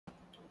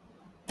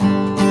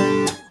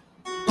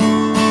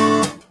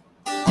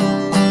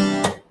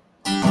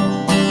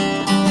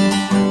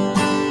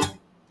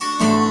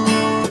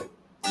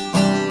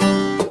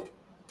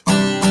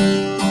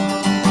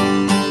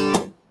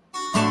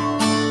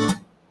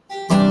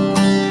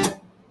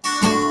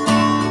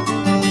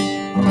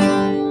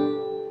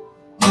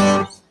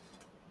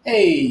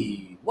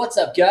Hey, what's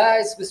up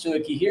guys? Mr.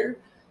 Lidkea here.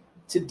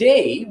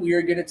 Today we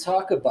are going to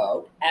talk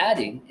about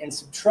adding and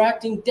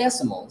subtracting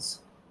decimals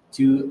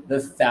to the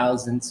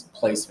thousands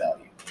place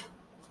value.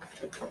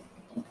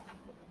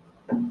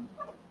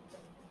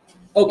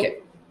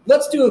 Okay,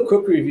 let's do a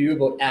quick review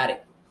about adding.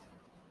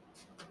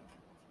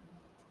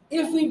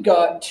 If we've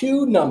got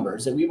two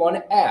numbers that we want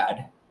to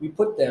add, we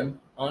put them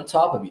on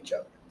top of each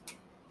other.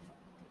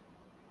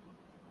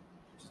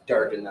 Just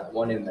darken that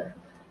one in there.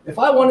 If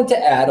I wanted to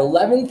add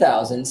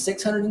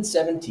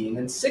 11,617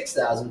 and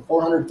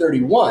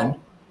 6,431,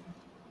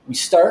 we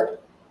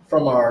start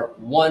from our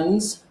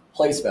ones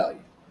place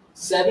value.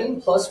 7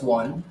 plus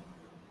 1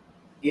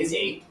 is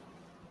 8.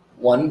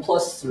 1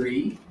 plus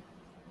 3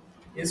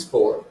 is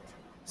 4.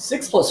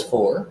 6 plus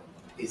 4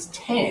 is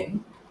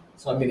 10.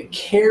 So I'm going to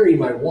carry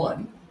my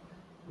 1.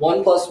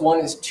 1 plus 1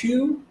 is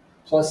 2,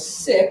 plus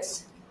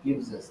 6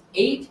 gives us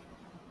 8.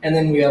 And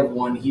then we have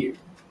 1 here.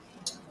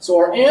 So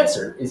our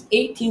answer is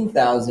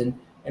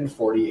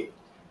 18,048.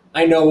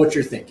 I know what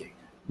you're thinking.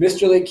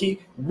 Mr. Lidkea,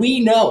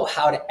 we know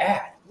how to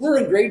add. We're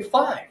in grade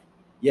 5.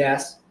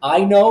 Yes,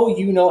 I know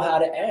you know how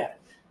to add.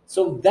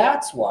 So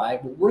that's why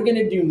what we're going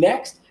to do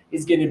next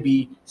is going to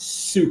be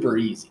super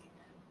easy.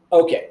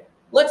 Okay,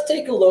 let's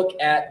take a look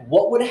at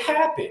what would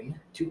happen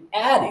to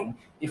adding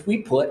if we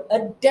put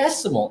a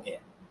decimal in.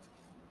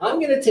 I'm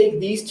going to take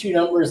these two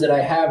numbers that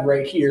I have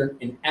right here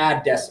and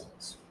add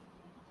decimals.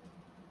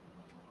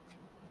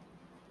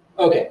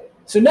 Okay,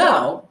 so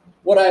now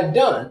what I've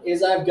done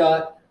is I've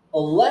got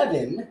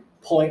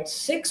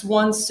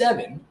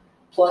 11.617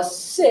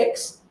 plus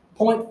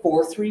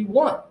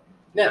 6.431.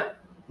 Now,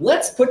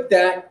 let's put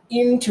that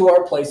into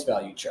our place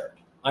value chart.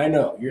 I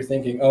know, you're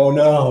thinking, oh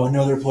no,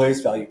 another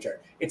place value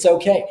chart. It's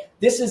okay.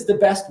 This is the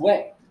best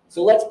way.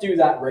 So let's do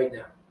that right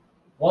now.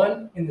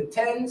 1 in the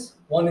tens,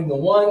 1 in the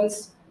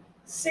ones,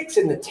 6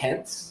 in the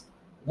tenths,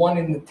 1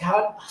 in the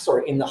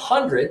in the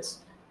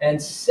hundreds,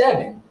 and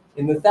 7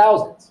 in the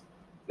thousands.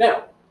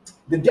 Now,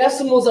 the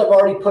decimals I've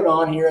already put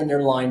on here and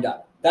they're lined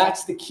up.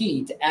 That's the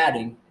key to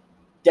adding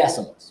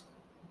decimals.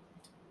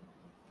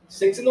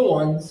 6 in the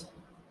ones,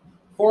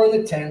 4 in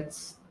the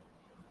tenths,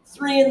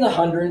 3 in the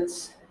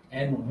hundreds,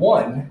 and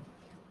 1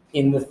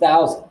 in the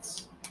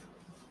thousands.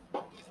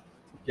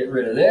 Get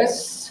rid of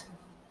this.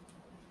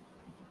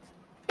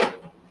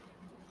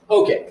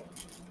 Okay,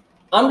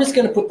 I'm just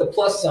going to put the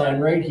plus sign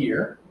right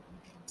here,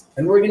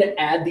 and we're going to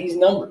add these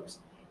numbers.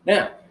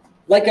 Now,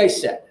 like I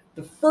said,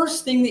 the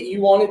first thing that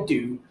you want to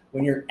do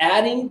when you're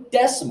adding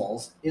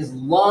decimals is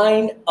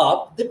line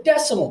up the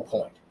decimal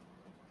point.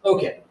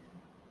 Okay,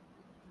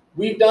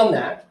 we've done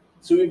that.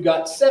 So we've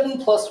got 7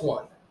 plus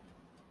 1.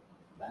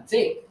 That's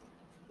 8.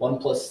 1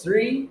 plus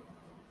 3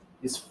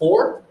 is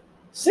 4.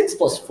 6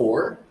 plus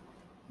 4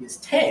 is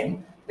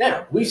 10.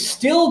 Now, we've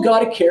still got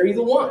to carry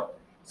the 1.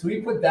 So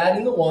we put that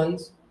in the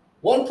ones.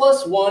 1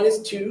 plus 1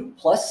 is 2,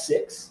 plus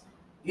 6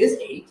 is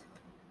 8.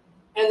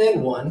 And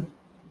then 1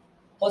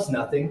 plus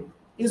nothing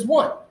is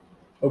 1.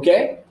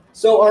 Okay?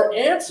 So our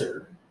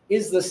answer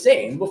is the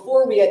same.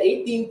 Before we had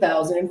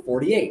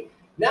 18,048.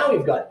 Now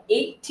we've got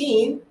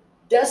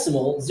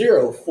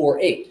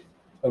 18.048.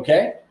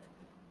 Okay?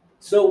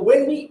 So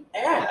when we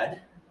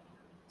add,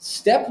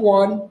 step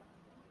 1,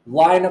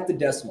 line up the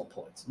decimal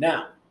points.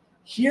 Now,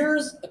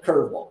 here's a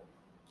curveball.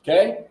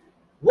 Okay?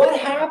 What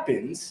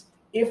happens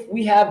if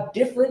we have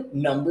different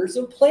numbers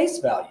of place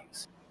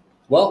values?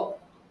 Well,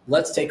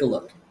 let's take a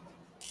look.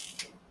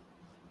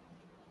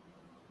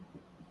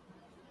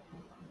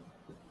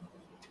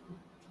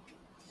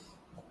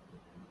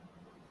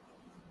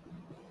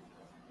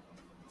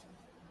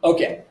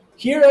 Okay,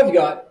 here I've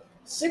got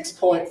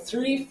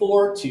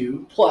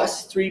 6.342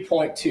 plus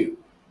 3.2.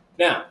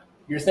 Now,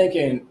 you're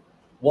thinking,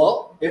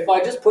 well, if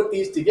I just put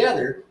these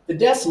together, the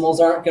decimals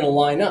aren't going to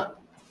line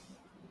up.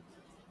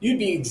 You'd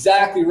be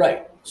exactly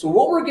right. So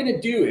what we're going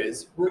to do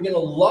is we're going to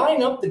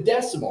line up the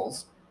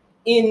decimals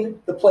in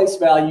the place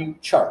value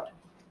chart.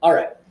 All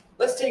right,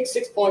 let's take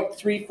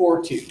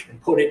 6.342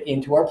 and put it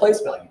into our place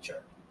value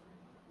chart.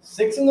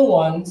 6 in the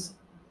ones,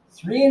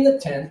 3 in the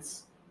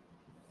tenths,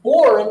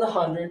 4 in the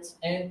hundreds,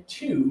 and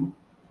 2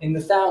 in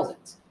the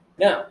thousands.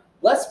 Now,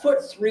 let's put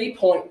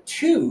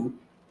 3.2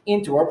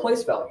 into our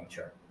place value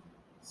chart.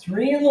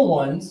 3 in the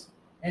ones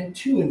and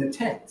 2 in the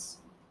tenths.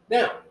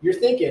 Now, you're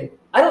thinking,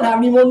 I don't have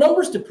any more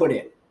numbers to put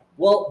in.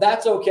 Well,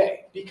 that's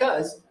okay,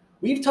 because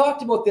we've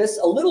talked about this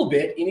a little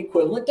bit in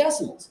equivalent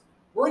decimals.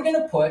 We're going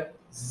to put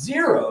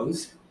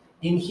zeros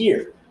in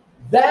here.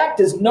 That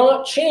does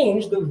not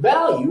change the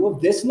value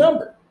of this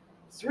number.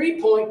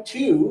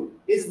 3.2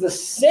 is the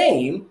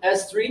same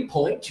as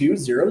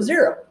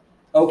 3.200.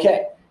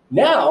 Okay,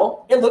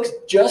 now it looks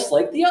just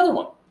like the other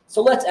one.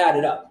 So let's add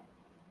it up.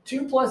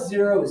 2 plus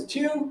 0 is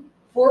 2,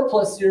 4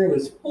 plus 0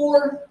 is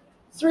 4,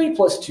 3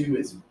 plus 2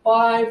 is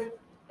 5,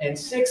 and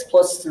 6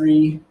 plus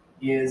 3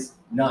 is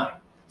 9.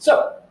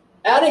 So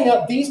adding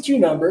up these two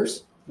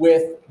numbers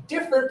with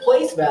different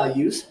place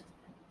values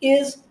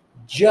is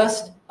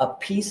just a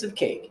piece of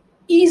cake.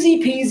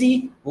 Easy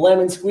peasy,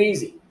 lemon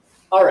squeezy.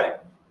 All right.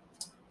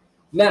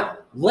 Now,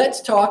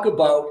 let's talk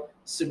about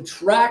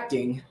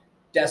subtracting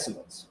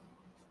decimals.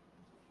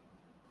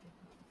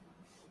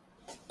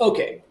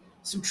 Okay,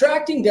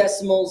 subtracting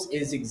decimals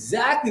is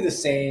exactly the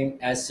same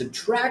as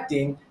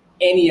subtracting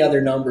any other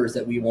numbers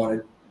that we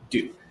want to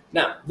do.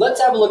 Now, let's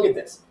have a look at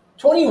this.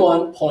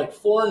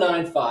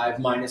 21.495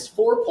 minus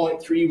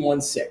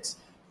 4.316.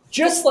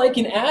 Just like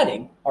in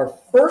adding, our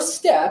first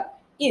step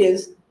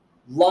is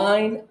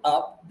line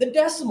up the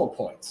decimal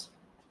points.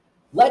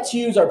 Let's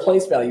use our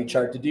place value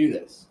chart to do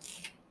this.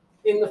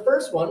 In the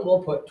first one,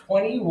 we'll put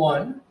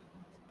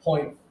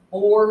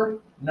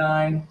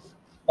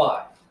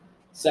 21.495.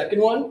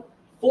 Second one,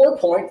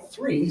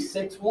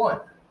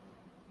 4.361.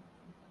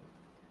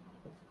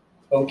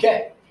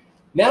 Okay,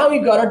 now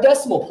we've got our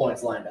decimal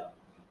points lined up.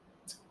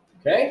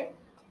 Okay,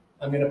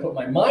 I'm going to put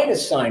my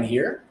minus sign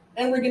here,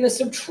 and we're going to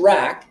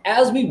subtract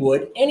as we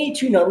would any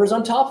two numbers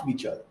on top of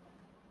each other.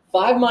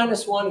 5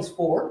 minus 1 is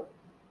 4.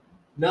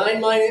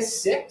 9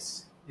 minus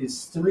 6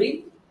 is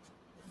 3.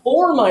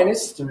 4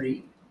 minus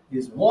 3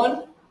 is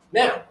 1.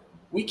 Now,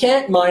 we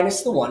can't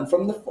minus the 1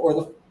 from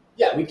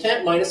we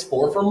can't minus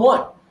 4 from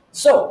 1.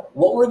 So,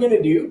 what we're going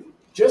to do,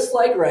 just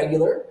like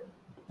regular,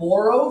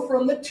 borrow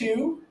from the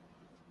 2.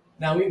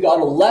 Now we've got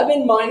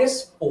 11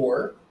 minus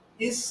 4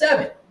 is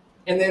 7.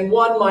 And then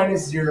 1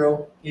 minus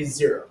 0 is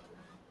 0.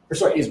 Or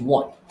sorry, is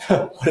 1.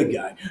 What a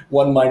guy.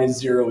 1 minus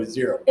 0 is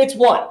 0. It's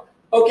 1.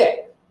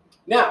 Okay.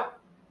 Now,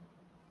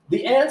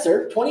 the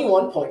answer,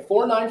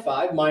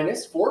 21.495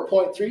 minus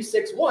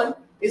 4.361,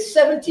 is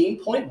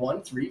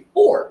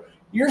 17.134.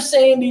 You're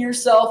saying to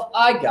yourself,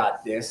 I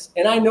got this,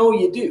 and I know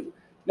you do.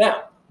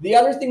 Now, the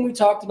other thing we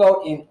talked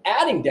about in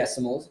adding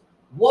decimals,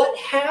 what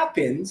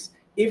happens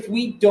if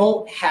we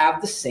don't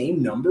have the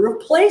same number of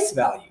place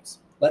values?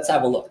 Let's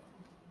have a look.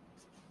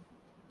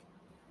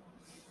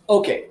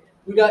 Okay,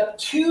 we got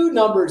two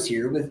numbers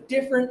here with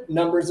different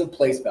numbers of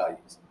place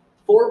values,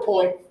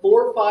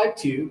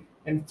 4.452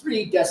 and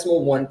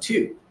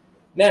 3.12.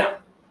 Now,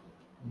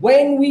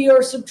 when we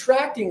are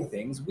subtracting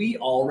things, we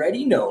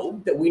already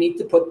know that we need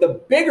to put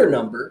the bigger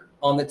number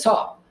on the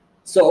top.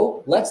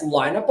 So let's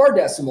line up our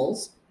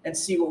decimals and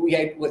see what we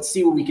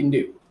can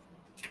do.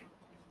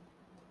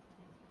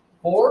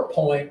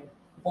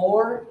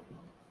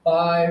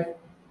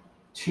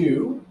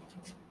 4.452,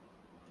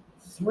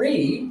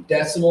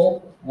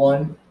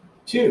 3.12.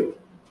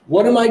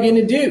 What am I going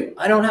to do?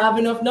 I don't have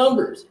enough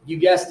numbers. You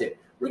guessed it.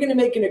 We're going to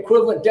make an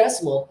equivalent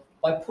decimal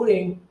by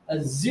putting a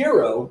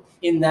 0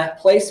 in that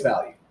place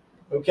value.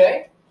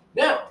 Okay?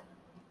 Now,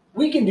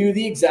 we can do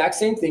the exact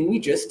same thing we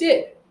just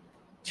did.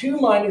 2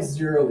 minus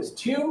 0 is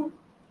 2.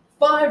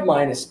 5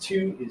 minus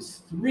 2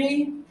 is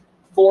 3.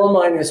 4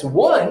 minus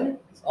 1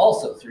 is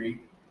also 3.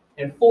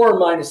 And 4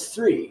 minus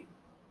 3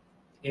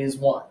 is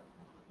 1.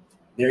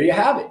 There you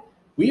have it.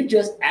 We've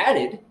just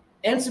added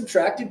and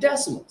subtracted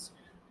decimals.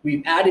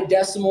 We've added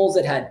decimals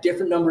that had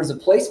different numbers of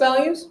place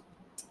values,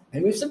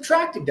 and we've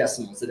subtracted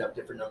decimals that have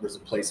different numbers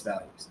of place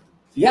values.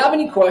 If you have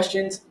any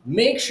questions,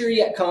 make sure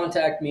you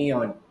contact me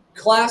on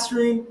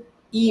Classroom,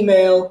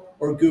 email,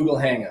 or Google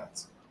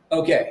Hangouts.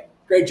 Okay,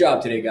 great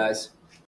job today, guys.